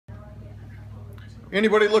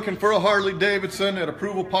Anybody looking for a Harley Davidson at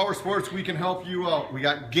Approval Power Sports, we can help you out. We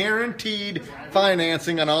got guaranteed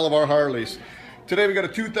financing on all of our Harleys. Today we got a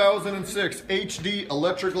 2006 HD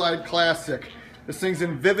Electra Glide Classic. This thing's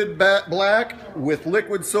in vivid black with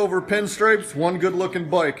liquid silver pinstripes, one good looking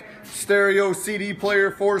bike. Stereo, CD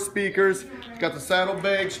player, 4 speakers. It's got the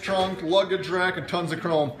saddlebags, trunk, luggage rack, and tons of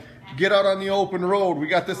chrome. Get out on the open road. We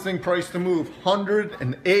got this thing priced to move,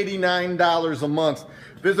 $189 a month.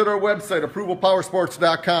 Visit our website,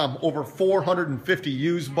 approvalpowersports.com. Over 450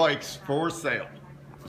 used bikes for sale.